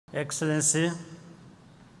Excellency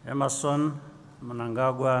Emerson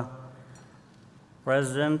Mnangagwa,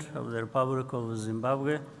 President of the Republic of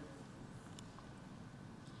Zimbabwe,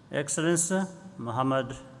 Excellency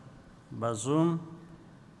Mohamed Bazoum,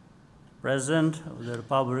 President of the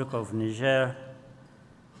Republic of Niger,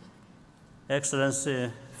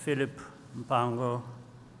 Excellency Philip Mpango,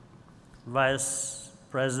 Vice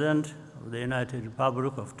President of the United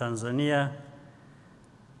Republic of Tanzania,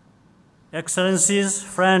 Excellencies,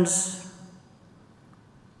 friends,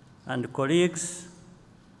 and colleagues,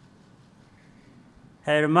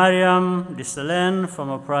 Haile Mariam Desalegn,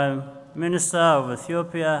 former Prime Minister of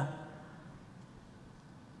Ethiopia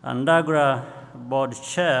and AGRA Board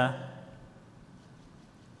Chair,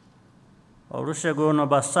 Olusegun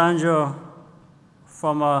Obasanjo,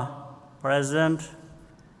 former President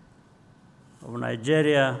of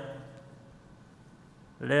Nigeria,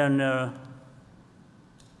 Lionel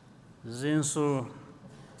Zinsou,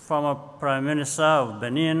 former Prime Minister of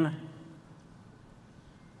Benin,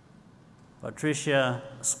 Patricia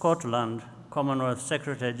Scotland, Commonwealth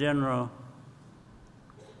Secretary General,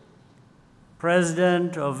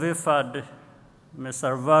 President of IFAD, Ms.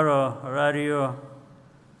 Alvaro Radio,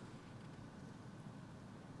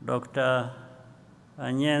 Dr.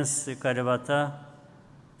 Agnes Kalibata,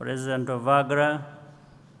 President of AGRA,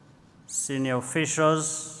 senior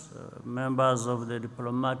officials, members of the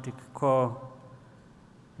diplomatic corps,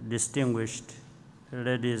 distinguished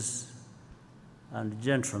ladies and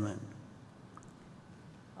gentlemen.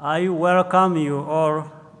 I welcome you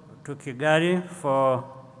all to Kigali for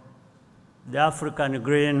the African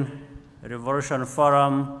Green Revolution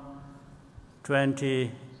Forum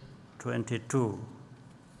 2022.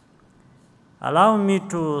 Allow me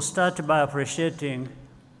to start by appreciating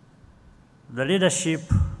the leadership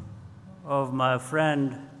of my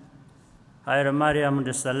friend Haile Mariam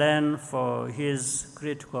Desalegn for his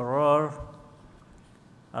critical role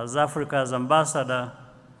as Africa's ambassador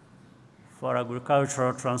for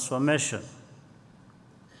agricultural transformation.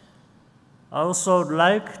 I also would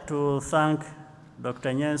like to thank Dr.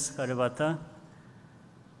 Agnes Kalibata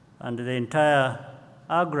and the entire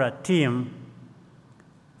AGRA team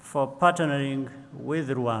for partnering with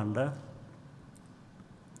Rwanda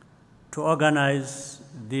to organize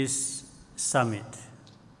this summit.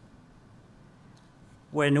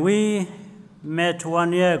 When we met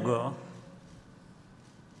 1 year ago,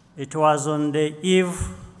 it was on the eve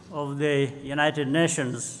of the United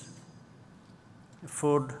Nations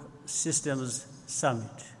Food Systems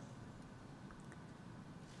Summit.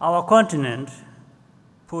 Our continent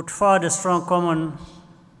put forward a strong common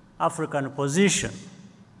African position,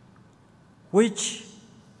 which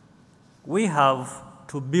we have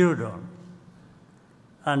to build on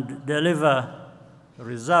and deliver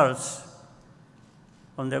results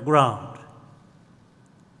on the ground.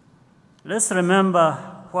 Let's remember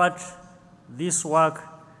what this work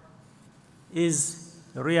is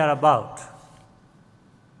really about.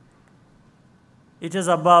 It is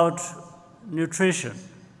about nutrition,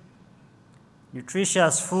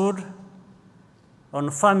 nutritious food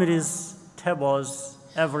on families' tables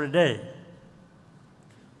every day.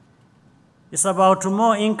 It's about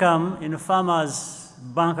more income in farmers'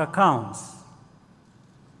 bank accounts.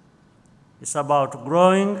 It's about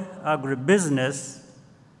growing agribusiness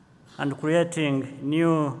and creating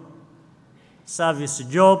new service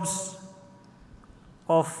jobs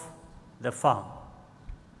off the farm.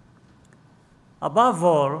 Above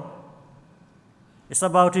all, it's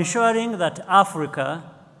about ensuring that Africa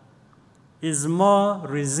is more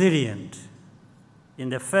resilient in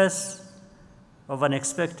the face of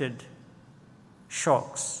unexpected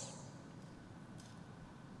shocks.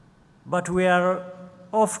 But we are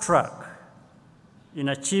off track in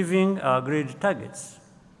achieving our agreed targets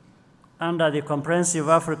under the Comprehensive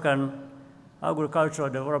African Agricultural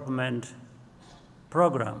Development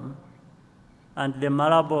Program and the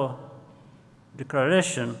Malabo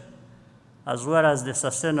Declaration, as well as the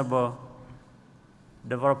Sustainable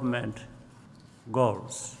Development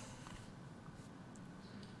Goals.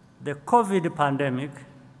 The COVID pandemic,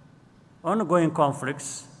 ongoing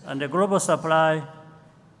conflicts, and the global supply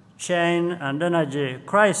chain and energy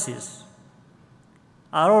crisis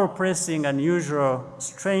are all placing unusual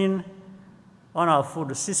strain on our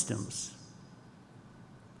food systems.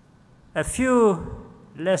 A few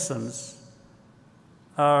lessons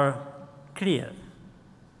are clear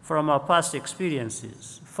from our past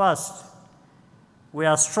experiences. First, we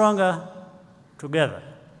are stronger together.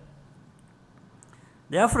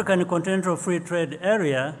 The African Continental Free Trade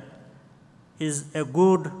Area is a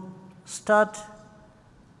good start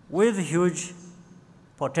with huge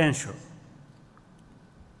potential.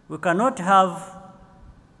 We cannot have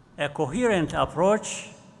a coherent approach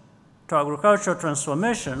to agricultural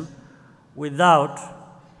transformation without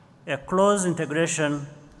a close integration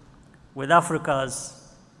with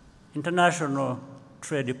Africa's international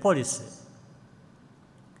trade policy.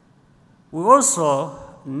 We also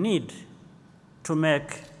need to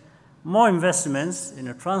make more investments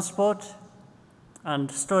in transport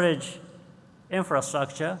and storage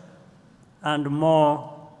infrastructure and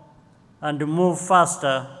move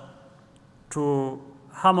faster to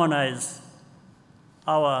harmonize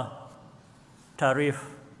our tariff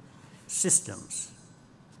systems.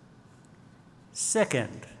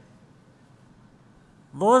 Second,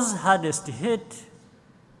 those hardest hit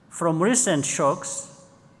from recent shocks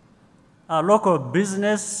are local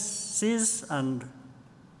businesses and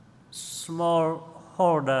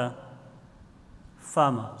smallholder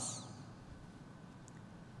farmers.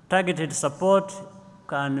 Targeted support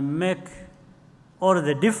can make all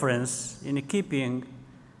the difference in keeping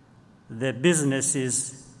the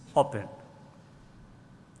businesses open.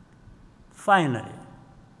 Finally,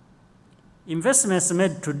 investments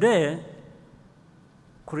made today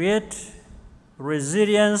create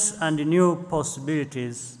resilience and new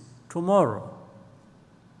possibilities tomorrow.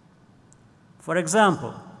 For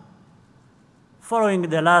example, following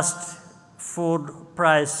the last food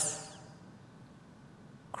price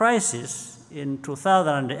crisis in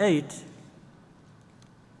 2008,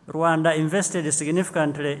 Rwanda invested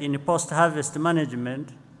significantly in post-harvest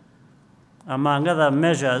management, among other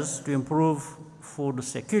measures to improve food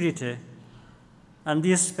security, and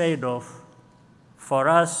this paid off for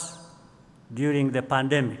us during the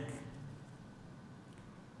pandemic.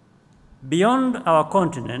 Beyond our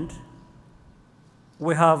continent,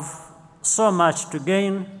 we have so much to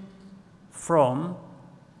gain from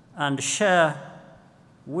and share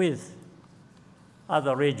with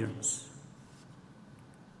other regions.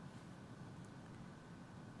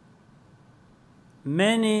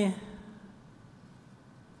 Many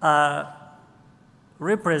are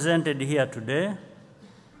represented here today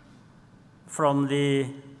from the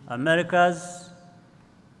Americas,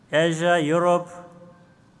 Asia, Europe,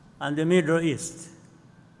 and the Middle East.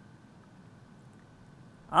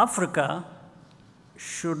 Africa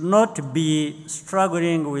should not be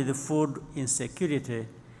struggling with food insecurity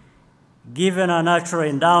given our natural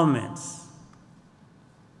endowments.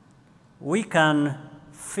 We can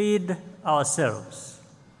feed ourselves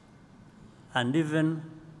and even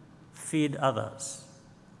feed others.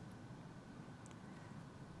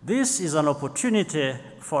 This is an opportunity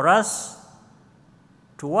for us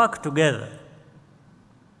to work together,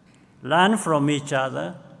 learn from each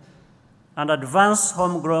other, and advance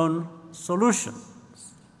homegrown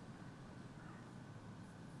solutions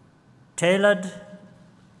tailored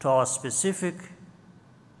to our specific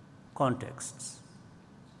contexts.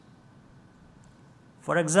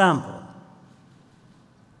 For example,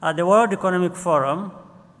 at the World Economic Forum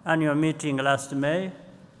annual meeting last May,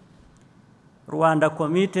 Rwanda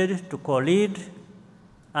committed to co-lead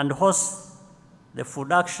and host the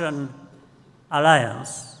Food Action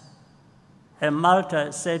Alliance, a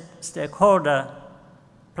multi-stakeholder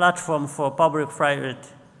platform for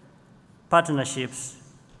public-private partnerships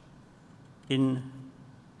in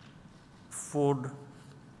food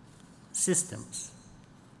systems.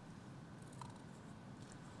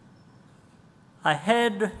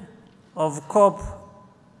 Ahead of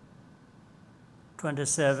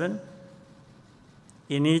COP27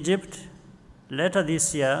 in Egypt later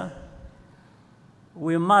this year,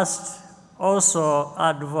 we must also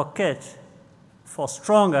advocate for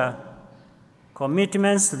stronger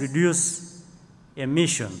commitments to reduce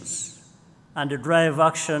emissions and drive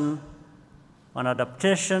action on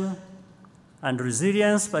adaptation and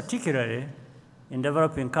resilience, particularly in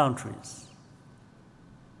developing countries.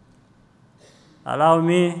 Allow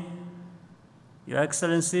me, Your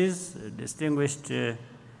Excellencies, distinguished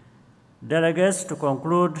delegates, to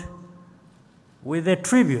conclude with a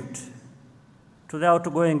tribute to the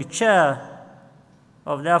outgoing chair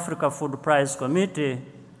of the Africa Food Prize Committee,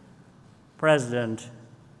 President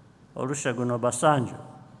Olusegun Obasanjo.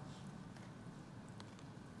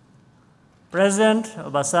 President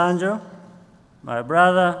Obasanjo, my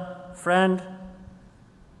brother, friend,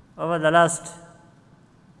 over the last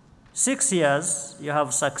 6 years, you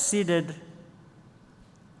have succeeded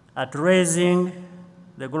at raising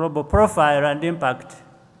the global profile and impact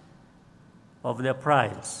of the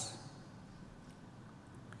prize.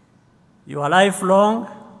 Your lifelong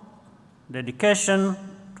dedication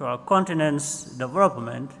to our continent's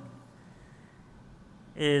development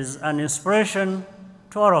is an inspiration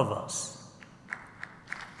to all of us.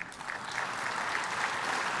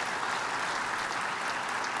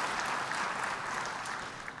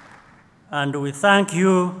 and we thank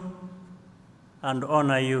you and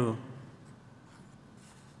honor you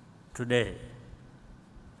today.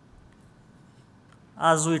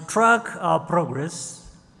 As we track our progress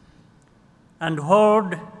and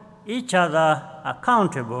hold each other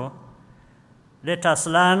accountable, let us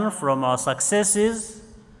learn from our successes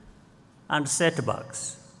and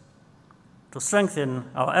setbacks to strengthen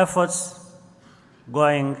our efforts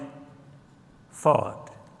going forward.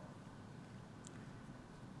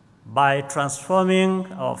 By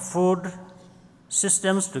transforming our food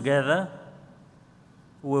systems together,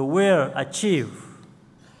 we will achieve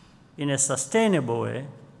in a sustainable way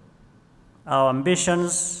our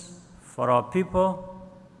ambitions for our people,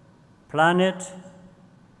 planet,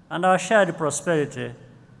 and our shared prosperity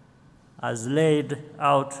as laid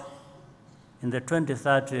out in the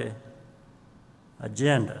 2030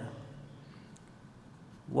 Agenda.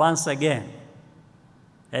 Once again,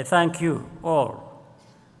 I thank you all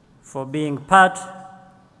for being part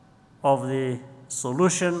of the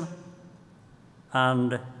solution,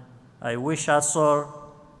 and I wish us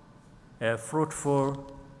all a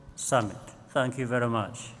fruitful summit. Thank you very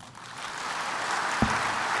much.